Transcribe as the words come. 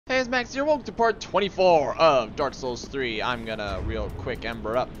Hey, it's Max here. Welcome to part 24 of Dark Souls 3. I'm gonna real quick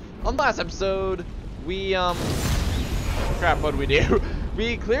ember up. On the last episode, we, crap, what did we do?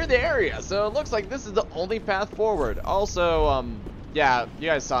 We cleared the area, so it looks like this is the only path forward. Also, yeah, you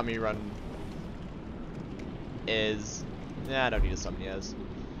guys saw me run I don't need to summon Is.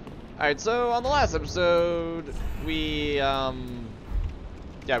 Alright, so on the last episode, we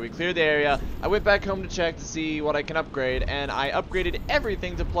cleared the area. I went back home to check to see what I can upgrade, and I upgraded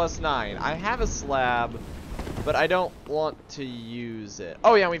everything to +9. I have a slab, but I don't want to use it.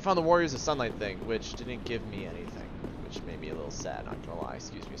 Oh yeah, we found the Warriors of Sunlight thing, which didn't give me anything, which made me a little sad, not gonna lie.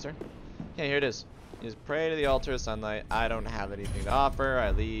 Excuse me, sir. Okay, here it is. You just pray to the altar of sunlight. I don't have anything to offer.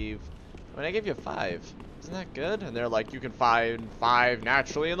 I leave. When I give you 5. Isn't that good? And they're like, you can find 5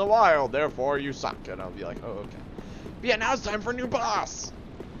 naturally in the wild, therefore you suck. And I'll be like, oh, okay. But yeah, now it's time for a new boss.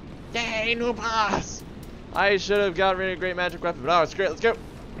 Yay, new boss! I should have gotten rid of great magic weapon, but oh, it's great. Let's go.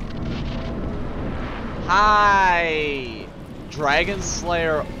 Hi,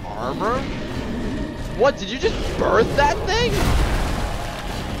 Dragonslayer Armor. What? Did you just birth that thing?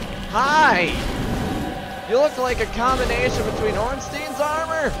 Hi. You look like a combination between Ornstein's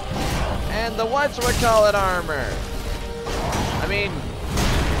armor and the whatchamacallit armor. I mean,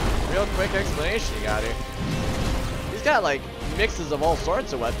 real quick explanation you got here. He's got like mixes of all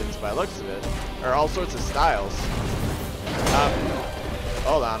sorts of weapons by the looks of it, or all sorts of styles.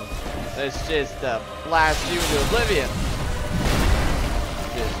 Hold on. Let's just blast you into oblivion.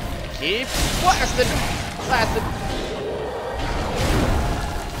 Just keep blasting, blasting.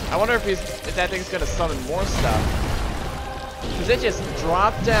 I wonder if that thing's gonna summon more stuff. Cause it just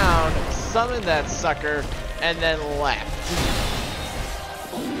dropped down, summoned that sucker, and then left.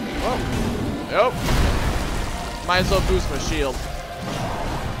 Whoa. Nope. Might as well boost my shield.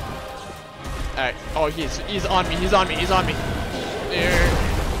 Alright. Oh, he's on me. He's on me. He's on me.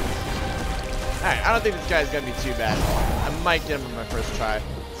 Alright. I don't think this guy's gonna be too bad. I might get him on my first try.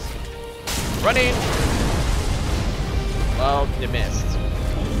 Running. Well, you missed.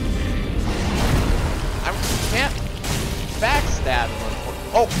 I can't backstab him.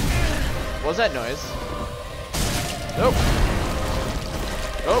 Oh! What was that noise? Nope.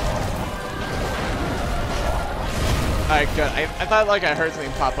 Nope. Alright, good. I thought like I heard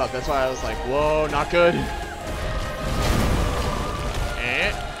something pop up. That's why I was like, whoa, not good.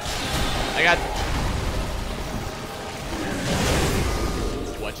 I got...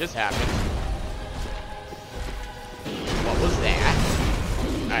 What just happened? What was that?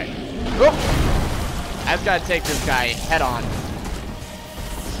 Alright. Whoop! I just gotta take this guy head on.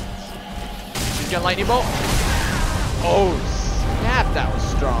 He's got lightning bolt. Oh, snap, that was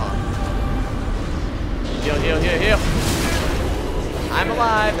strong. Heal, heal, heal, heal. I'm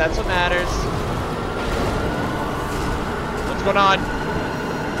alive, that's what matters. What's going on?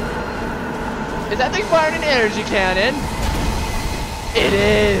 Is that thing firing an energy cannon? It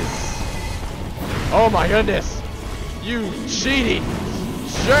is. Oh my goodness. You cheating.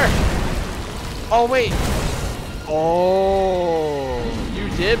 Sure. Oh wait. Oh, you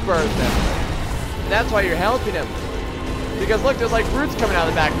did birth him. That's why you're helping him. Because look, there's like roots coming out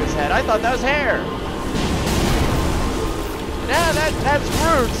of the back of his head. I thought that was hair. Yeah, that's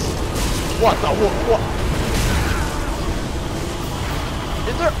roots. What the what?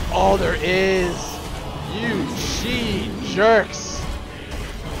 Is there? Oh, there is. You cheat jerks.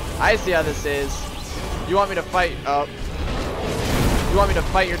 I see how this is. You want me to fight? You want me to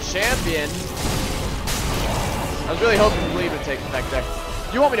fight your champion? I was really hoping bleed would take effect there.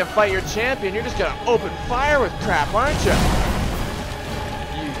 You want me to fight your champion? You're just gonna open fire with crap, aren't you?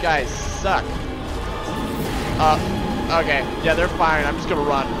 You guys suck. Okay, yeah, they're firing. I'm just gonna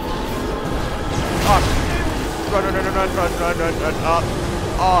run. Oh, run, run, run, run, run, run, run, run.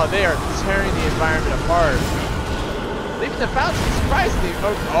 Oh, they are tearing the environment apart. Leaving the fountain surprisingly.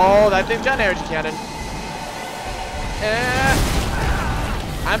 Oh, that thing's got an energy cannon.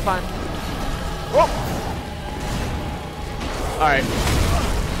 I'm fine. Whoa. All right.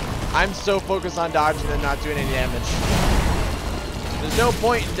 I'm so focused on dodging and not doing any damage. There's no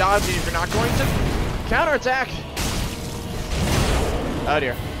point in dodging if you're not going to counterattack. Oh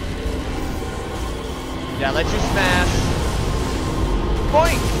dear. Yeah, let you smash.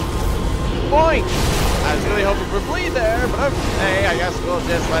 Boink! Boink! I was really hoping for bleed there, but okay, I guess we'll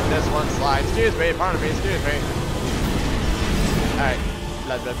just let this one slide. Excuse me, pardon me, excuse me. Alright.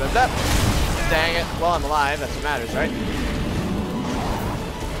 Blah, blah, blah, blah. Dang it. Well, I'm alive, that's what matters, right?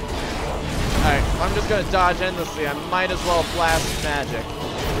 Alright, I'm just gonna dodge endlessly. I might as well blast magic.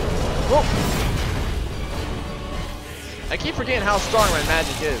 Whoa! I keep forgetting how strong my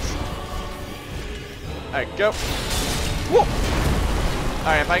magic is. Alright, go. Whoa!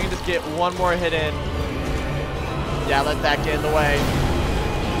 Alright, if I can just get one more hit in. Yeah, let that get in the way.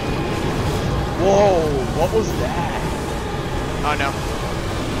 Whoa, what was that? Oh no.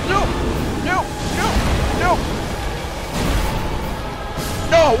 No! No! No! No!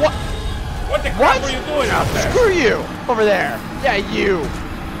 No! What? What the crap are you doing out there? Screw you! Over there! Yeah, you!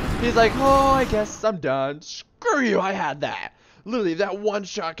 He's like, oh, I guess I'm done. Screw you, I had that. Literally, if that one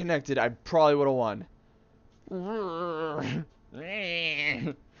shot connected, I probably would have won. Alright,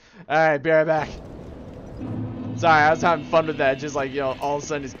 be right back. Sorry, I was having fun with that. Just like, all of a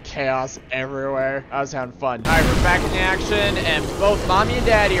sudden, just chaos everywhere. I was having fun. Alright, we're back in the action, and both Mommy and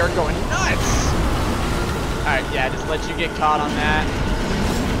Daddy are going nuts. Alright, yeah, just let you get caught on that.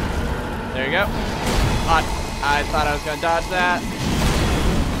 There you go. I thought I was gonna dodge that.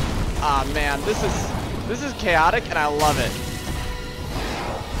 Aw, man, this is chaotic, and I love it.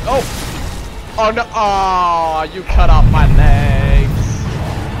 Oh! Oh no! Oh, you cut off my legs.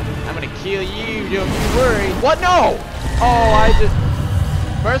 I'm gonna kill you. Don't you worry. What? No! Oh, I just.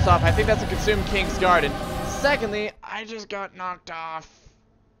 First off, I think that's a consumed King's Garden. Secondly, I just got knocked off.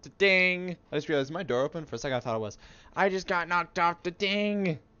 Ding! I just realized my door open. For a second, I thought it was. I just got knocked off.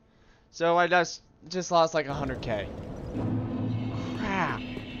 Ding! So I just lost like 100k. Crap.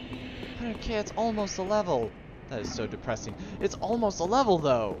 100k. It's almost a level. That is so depressing. It's almost a level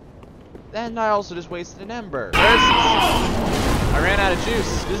though. And I also just wasted an ember. I ran out of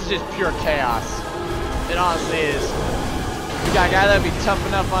juice. This is just pure chaos. It honestly is. You got a guy that'd be tough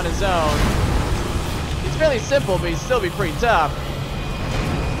enough on his own. He's fairly simple, but he'd still be pretty tough.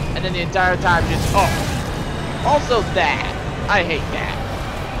 And then the entire time just, oh. Also that. I hate that.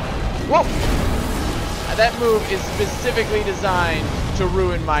 Whoa. That move is specifically designed to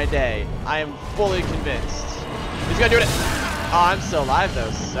ruin my day. I am fully convinced. He's gonna do it. Oh, I'm still alive though.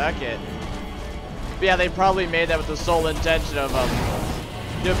 Suck it. But yeah, they probably made that with the sole intention of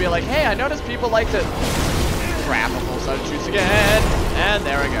you'll be like, hey, I noticed people like to crap. I'm almost out of juice again, and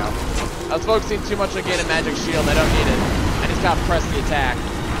there we go. I was focusing too much on getting a magic shield. I don't need it. I just gotta press the attack.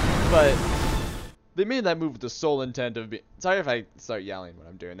 But they made that move with the sole intent of being. Sorry if I start yelling when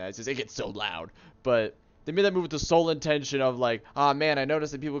I'm doing that. It's just it gets so loud. But they made that move with the sole intention of like, oh man, I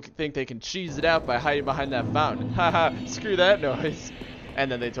noticed that people think they can cheese it out by hiding behind that fountain. Haha, screw that noise.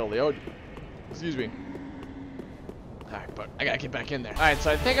 And then they totally owed. Excuse me. Alright, but I gotta get back in there. Alright,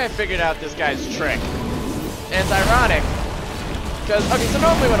 so I think I figured out this guy's trick. And it's ironic. Because, okay, so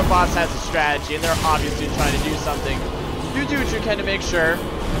normally when a boss has a strategy and they're obviously trying to do something, you do what you can to make sure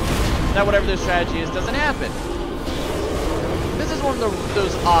that whatever their strategy is doesn't happen. This is one of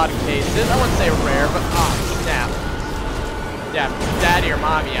those odd cases. I wouldn't say rare, but snap. Yeah, Daddy or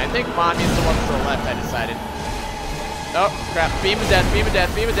Mommy. I think Mommy's the one to the left, I decided. Oh, crap. Beam of death, beam of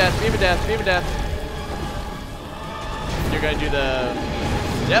death, beam of death, beam of death, beam of death. You're gonna do the...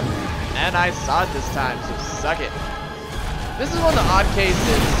 Yep. And I saw it this time, so suck it. This is one of the odd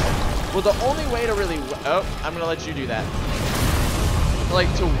cases. Well, the only way to really... Oh, I'm gonna let you do that. Like,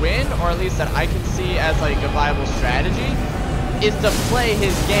 to win, or at least that I can see as, like, a viable strategy, is to play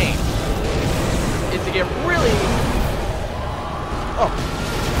his game. Is to get really... Oh.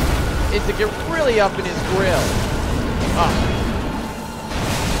 Is to get really up in his grill. Oh.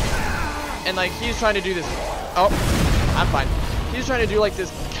 And like he's trying to do this. Oh, I'm fine. He's trying to do like this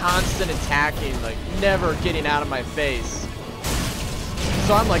constant attacking, like never getting out of my face.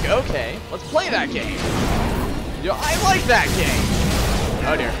 So I'm like, okay, let's play that game. Yo, I like that game.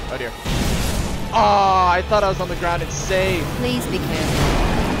 Oh dear, oh dear. Oh, I thought I was on the ground and safe. Please be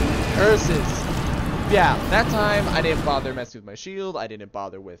careful. Curses. Yeah, that time I didn't bother messing with my shield. I didn't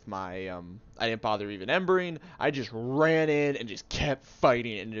bother with my, I didn't bother even embering. I just ran in and just kept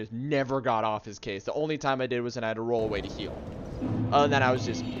fighting and just never got off his case. The only time I did was when I had to roll away to heal. Other than that, I was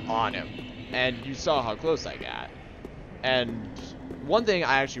just on him. And you saw how close I got. And one thing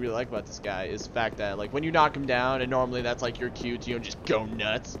I actually really like about this guy is the fact that, like, when you knock him down, and normally that's like your cue to, just go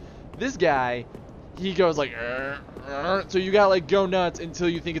nuts. This guy, he goes like, so you gotta like go nuts until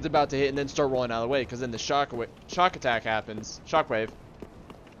you think it's about to hit and then start rolling out of the way, because then the shock attack happens, shockwave,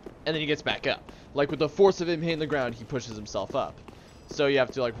 and then he gets back up. Like with the force of him hitting the ground, he pushes himself up. So you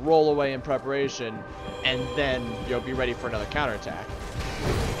have to like roll away in preparation and then you'll be ready for another counterattack.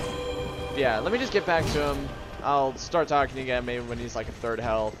 Yeah, let me just get back to him. I'll start talking again maybe when he's like a third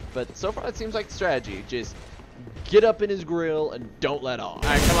health, but so far it seems like the strategy. Just get up in his grill and don't let off.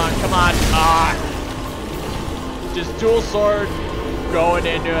 Alright, come on, come on. Just dual sword, going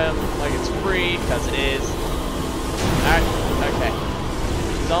into him like it's free, because it is. Alright, okay.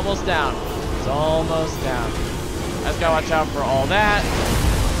 He's almost down. He's almost down. I just gotta watch out for all that.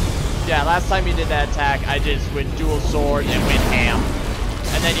 Yeah, last time he did that attack, I just went dual sword and went ham.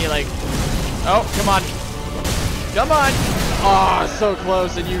 And then you like, oh, come on. Come on. Oh, so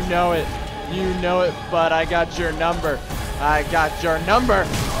close, and you know it. You know it, but I got your number. I got your number.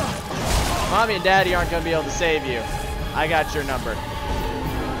 Mommy and Daddy aren't going to be able to save you. I got your number.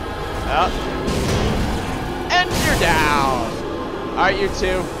 Oh. And you're down. All right, you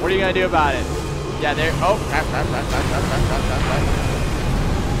two. What are you going to do about it? Yeah, there. Oh.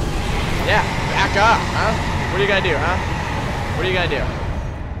 Yeah, back up, huh? What are you going to do, huh? What are you going to do?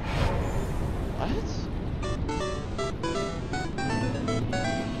 What?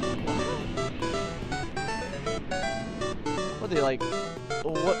 What they like?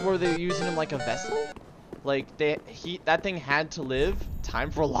 What were they using him like a vessel? Like that thing had to live.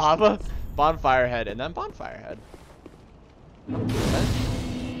 Time for lava, bonfire head, and then bonfire head.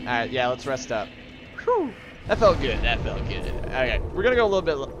 Alright, yeah, let's rest up. Whew. That felt good. That felt good. Okay, we're gonna go a little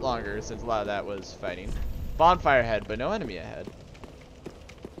bit longer since a lot of that was fighting. Bonfire head, but no enemy ahead.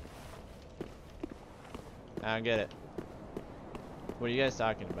 I don't get it. What are you guys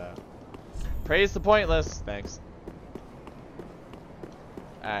talking about? Praise the pointless. Thanks.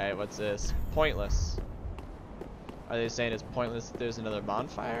 Alright, what's this? Pointless. Are they saying it's pointless if there's another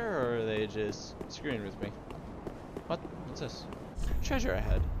bonfire, or are they just screwing with me? What? What's this? Treasure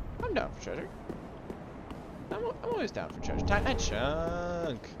ahead. I'm down for treasure. I'm always down for treasure. Titanite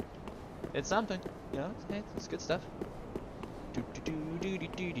chunk. It's something. You know, hey, it's good stuff.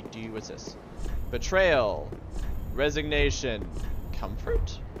 What's this? Betrayal. Resignation.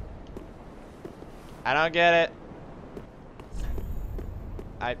 Comfort? I don't get it.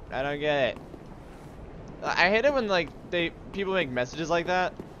 I don't get it. I hate it when like people make messages like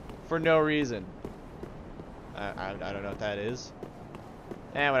that for no reason. I don't know what that is.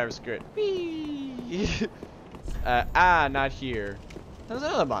 Whatever, screw it. Whee! Not here. There's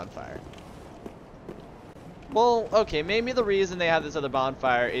another bonfire. Well, okay, maybe the reason they have this other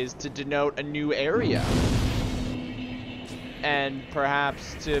bonfire is to denote a new area. And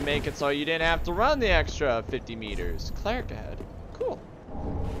perhaps to make it so you didn't have to run the extra 50 meters. Cleric ahead. Cool.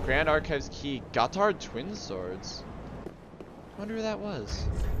 Grand Archives Key. Gotthard Twin Swords. I wonder who that was.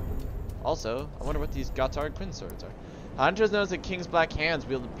 Also, I wonder what these Gotthard Twin Swords are. Hunters knows that King's Black Hands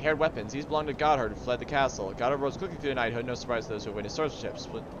wielded paired weapons. These belonged to Gotthard, who fled the castle. Gotthard rose quickly through the knighthood. No surprise to those who witnessed swordships.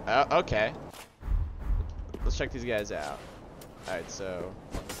 Okay. Let's check these guys out. Alright, so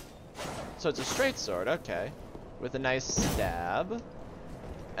it's a straight sword, okay. With a nice stab.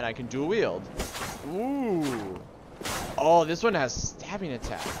 And I can dual wield. Ooh. Oh, this one has stabbing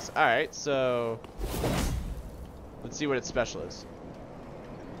attacks. Alright, so let's see what its special is.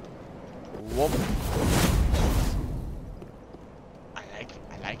 Whoop. I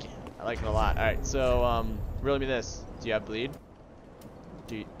like it. I like it a lot. Alright, so riddle me this. Do you have bleed?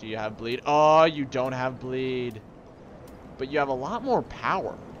 Do you have bleed? Oh, you don't have bleed. But you have a lot more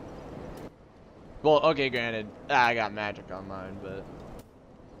power. Well, okay, granted, I got magic on mine, but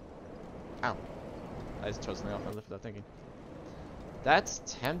ow. I just chose something off my lip without thinking. That's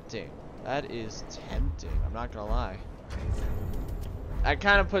tempting. That is tempting. I'm not gonna lie. I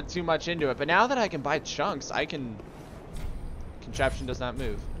kind of put too much into it, but now that I can buy chunks, I can. Contraption does not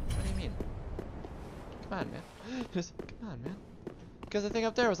move. What do you mean? Come on, man. Just come on, man. Because the thing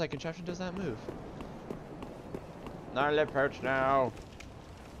up there was like, contraption does not move. Our lip hurts now.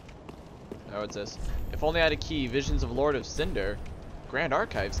 Oh, what's this? If only I had a key. Visions of Lord of Cinder. Grand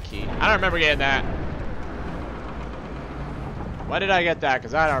Archives key. I don't remember getting that. Why did I get that?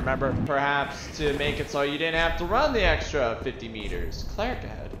 Because I don't remember. Perhaps to make it so you didn't have to run the extra 50 meters. Cleric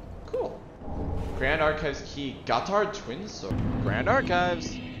ahead. Cool. Grand Archives key. Gotthard Twin Sword. Grand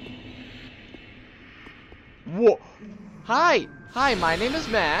Archives. Whoa. Hi. Hi, my name is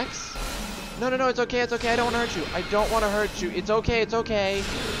Max. No, it's okay, it's okay, I don't want to hurt you. I don't want to hurt you. It's okay, it's okay.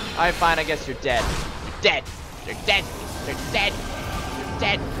 Alright, fine, I guess you're dead. You're dead. You're dead. You're dead. You're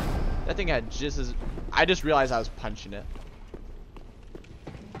dead. That thing had just as... I just realized I was punching it.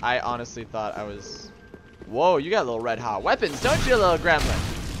 I honestly thought I was... Whoa, you got little red hot weapons, don't you, little gremlin?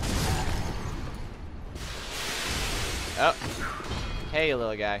 Oh. Hey, you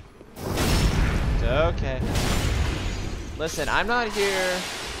little guy. It's okay. Listen, I'm not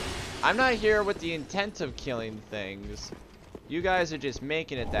here with the intent of killing things. You guys are just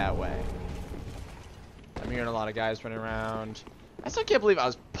making it that way. I'm hearing a lot of guys running around. I still can't believe I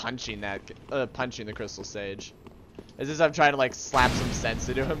was punching that, punching the crystal sage. As if I'm trying to like slap some sense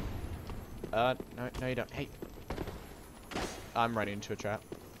into him. No, you don't. Hey. I'm running into a trap.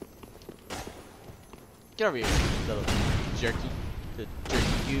 Get over here, little jerky. The jerky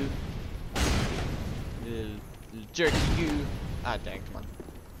goo. Little jerky goo. Ah, dang, come on.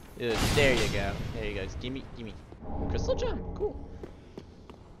 There you go. There you go. Gimme. Crystal gem. Cool.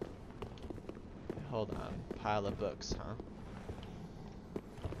 Hold on. Pile of books, huh?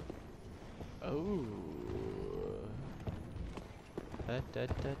 Oh. Da, da,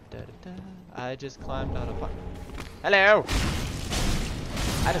 da, da, da. I just climbed on a pile. Hello!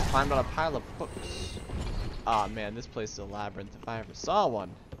 I just climbed on a pile of books. Aw, man, this place is a labyrinth if I ever saw one.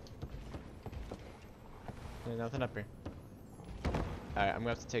 There's nothing up here. Alright, I'm gonna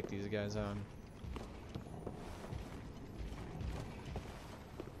have to take these guys on.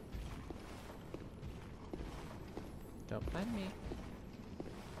 Don't mind me.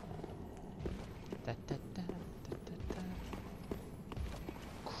 Da, da, da, da, da, da.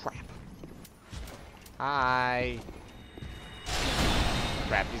 Crap. Hi.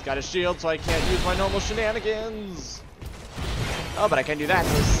 Crap, he's got a shield, so I can't use my normal shenanigans. Oh, but I can do that,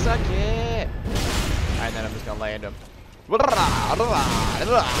 so suck it. Alright, then I'm just gonna land him.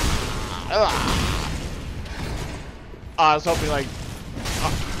 I was hoping, like...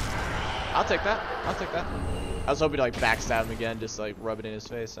 Oh, I'll take that. I'll take that. I was hoping to, like, backstab him again, just, like, rub it in his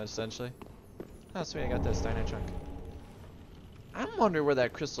face, essentially. Oh, sweet, I got this dino chunk. I'm wondering where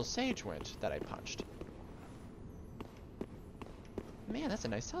that crystal sage went that I punched. Man, that's a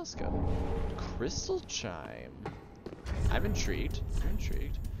nice telescope. Crystal chime. I'm intrigued. I'm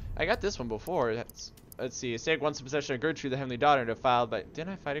intrigued. I got this one before. That's, let's see. Stake once in possession of Gertrude, the heavenly daughter, defiled by... Didn't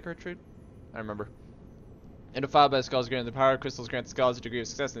I fight a Gertrude? I remember. And defiled by the skulls granted the power. Crystals grant the scholars a degree of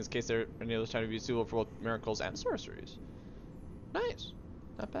success. In this case, they're in the time to be suitable for both miracles and sorceries. Nice.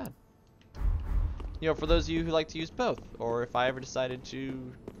 Not bad. You know, for those of you who like to use both, or if I ever decided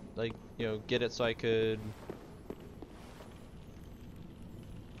to, like, you know, get it so I could...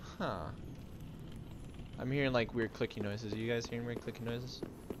 Huh. I'm hearing, like, weird clicking noises. Are you guys hearing weird clicking noises?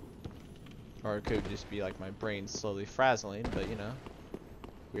 Or it could just be, like, my brain slowly frazzling, but, you know,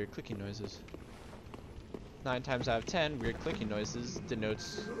 weird clicking noises. 9 times out of 10, weird clicking noises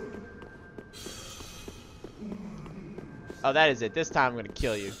denotes... Oh, that is it. This time I'm gonna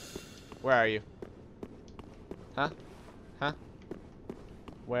kill you. Where are you? Huh? Huh?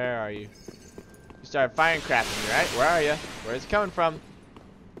 Where are you? You started firing crap at me, right? Where are you? Where's it coming from?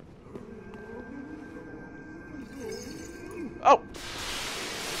 Oh!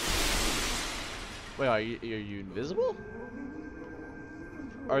 Wait, are you invisible?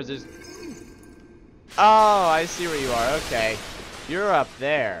 Or is this... Oh, I see where you are. Okay. You're up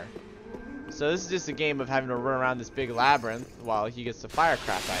there. So this is just a game of having to run around this big labyrinth while he gets to fire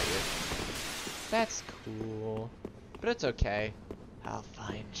crap at you. That's cool. But it's okay. I'll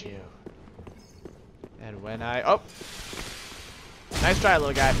find you. And when I... Oh! Nice try,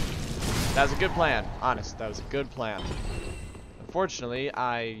 little guy. That was a good plan. Honest, that was a good plan. Unfortunately,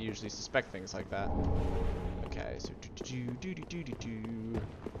 I usually suspect things like that. Okay, so...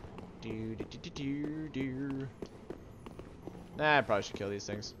 Nah, I probably should kill these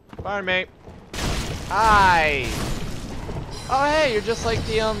things. Pardon me. Hi! Oh, hey, you're just like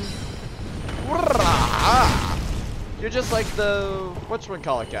the, You're just like the...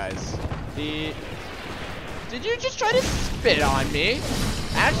 whatchamacallit guys. The... Did you just try to spit on me?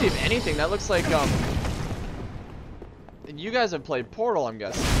 Actually, if anything, that looks like, you guys have played Portal, I'm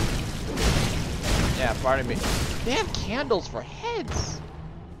guessing. Yeah, pardon me. They have candles for heads.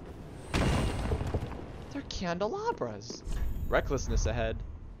 They're candelabras. Recklessness ahead.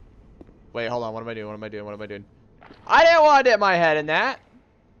 Wait, hold on. What am I doing? What am I doing? What am I doing? I didn't want to dip my head in that.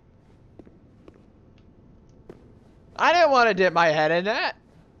 I didn't want to dip my head in that.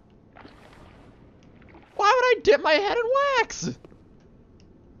 Why would I dip my head in wax?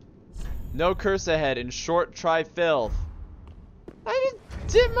 No curse ahead. In short, try filth. I just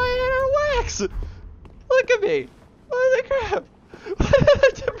dipped my head in wax. Look at me. Holy crap. Why did I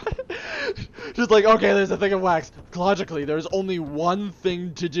dip my... Just like, okay, there's a thing of wax. Logically, there's only one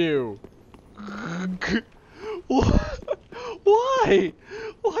thing to do. Why? Why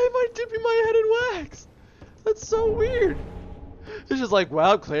am I dipping my head in wax? That's so weird. It's just like,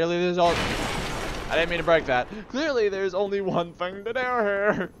 well, clearly there's all... I didn't mean to break that. Clearly there's only one thing to do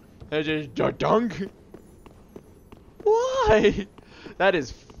here. It's just dunk. Why? That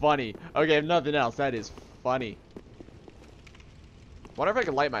is funny. Okay, if nothing else, that is funny. Wonder if I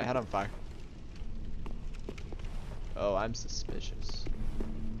could light my head on fire. Oh, I'm suspicious.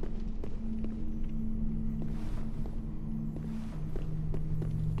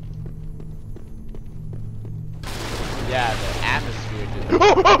 Yeah, the atmosphere just...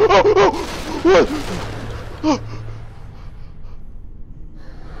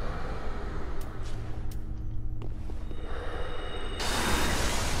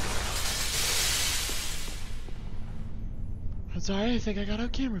 I'm sorry, I think I got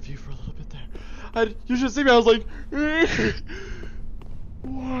out camera view for a little bit there. You should see me, I was like...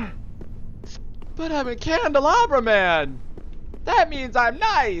 But I'm a candelabra man. That means I'm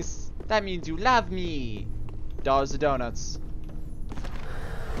nice. That means you love me. Dollars of donuts.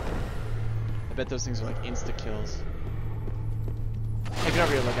 I bet those things are like insta kills. Hey, get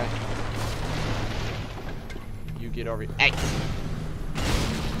over here, little guy. You get over here. Hey.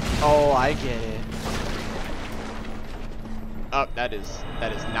 Oh, I get it. Oh, that is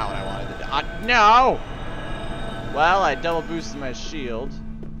not what I wanted to do. No! Well, I double boosted my shield.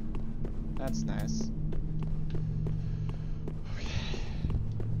 That's nice.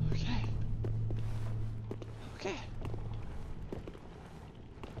 Okay.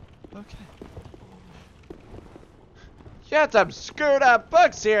 You got some screwed up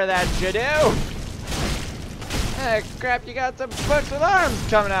books here that you do. Hey, crap, you got some books with arms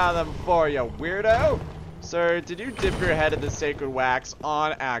coming out of them for you, weirdo. Sir, did you dip your head in the sacred wax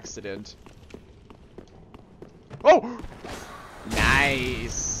on accident? Oh!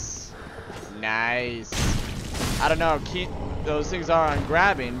 Nice. Nice. I don't know, those things are on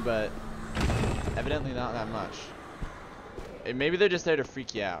grabbing, but evidently not that much. Maybe they're just there to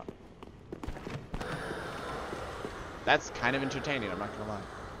freak you out. That's kind of entertaining, I'm not gonna lie.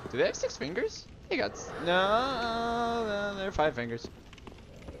 Do they have 6 fingers? They got no, they're 5 fingers.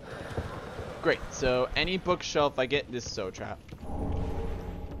 Great. So any bookshelf I get, this is so trap.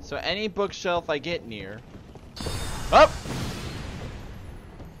 So any bookshelf I get near. Oh!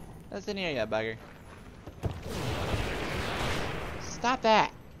 That's in here yet, bugger. Stop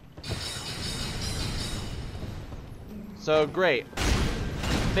that. So great.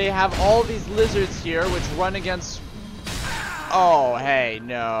 They have all these lizards here which run against. Oh, hey,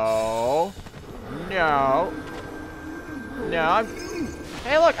 no. No. No,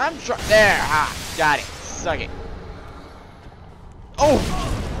 hey, look, I'm there. Ha, got it. Suck it. Oh!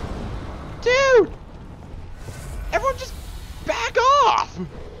 Dude! Everyone just back off!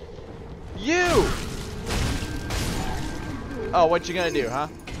 You! Oh, what you gonna do, huh?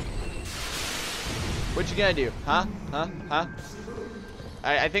 What you gonna do, huh? Huh?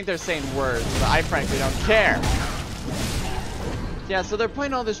 I think they're saying words, but I frankly don't care. Yeah, so they're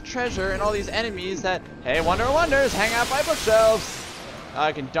putting all this treasure and all these enemies that, hey, wonder of wonders, hang out by bookshelves.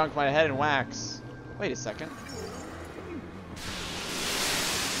 I can dunk my head in wax. Wait a second.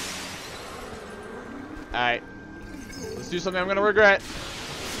 Alright. Let's do something I'm gonna regret.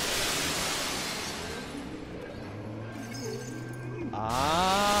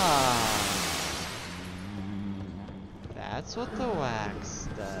 Ah. That's what the wax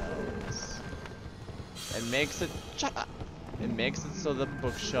does. It makes it... Shut up. It makes it so the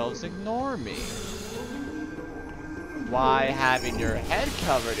bookshelves ignore me. Why having your head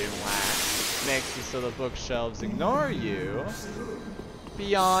covered in wax makes it so the bookshelves ignore you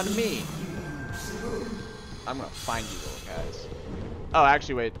beyond me. I'm gonna find you little guys. Oh,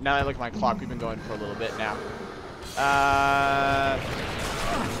 actually, wait. Now that I look at my clock, we've been going for a little bit now.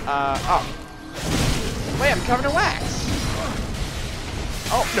 Oh. Wait, I'm covered in wax.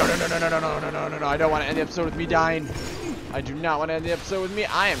 Oh, no. I don't want to end the episode with me dying. I do not want to end the episode with me.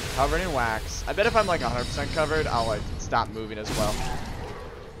 I am covered in wax. I bet if I'm like 100% covered, I'll like stop moving as well.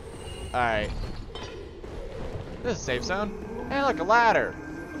 Alright. This is a safe zone. Hey, look, a ladder.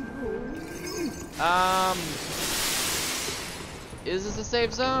 Is this a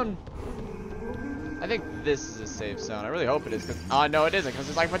safe zone? I think this is a safe zone. I really hope it is. Oh, no, it isn't, because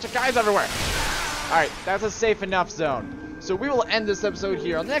there's like a bunch of guys everywhere. Alright, that's a safe enough zone. So we will end this episode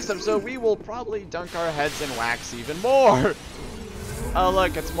here. On the next episode, we will probably dunk our heads in wax even more. Oh,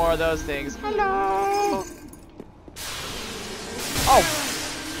 look, it's more of those things. Hello. Oh.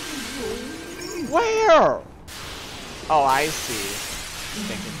 Where? Oh, I see.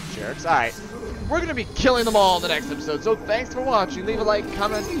 Thinking jerks. Alright. We're going to be killing them all in the next episode. So thanks for watching. Leave a like,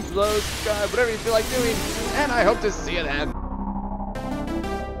 comment, below, subscribe, whatever you feel like doing. And I hope to see you then.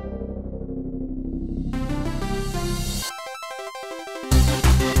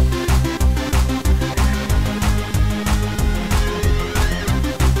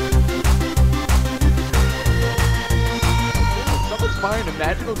 Firing a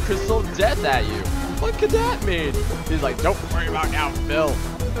magical crystal of death at you. What could that mean? He's like, don't worry about now, Phil.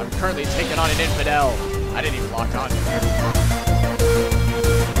 I'm currently taking on an infidel. I didn't even lock on.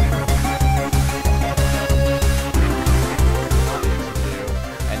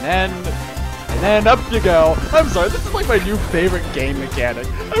 And then up you go. I'm sorry, this is like my new favorite game mechanic.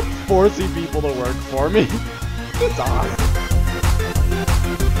 I'm forcing people to work for me. It's awesome.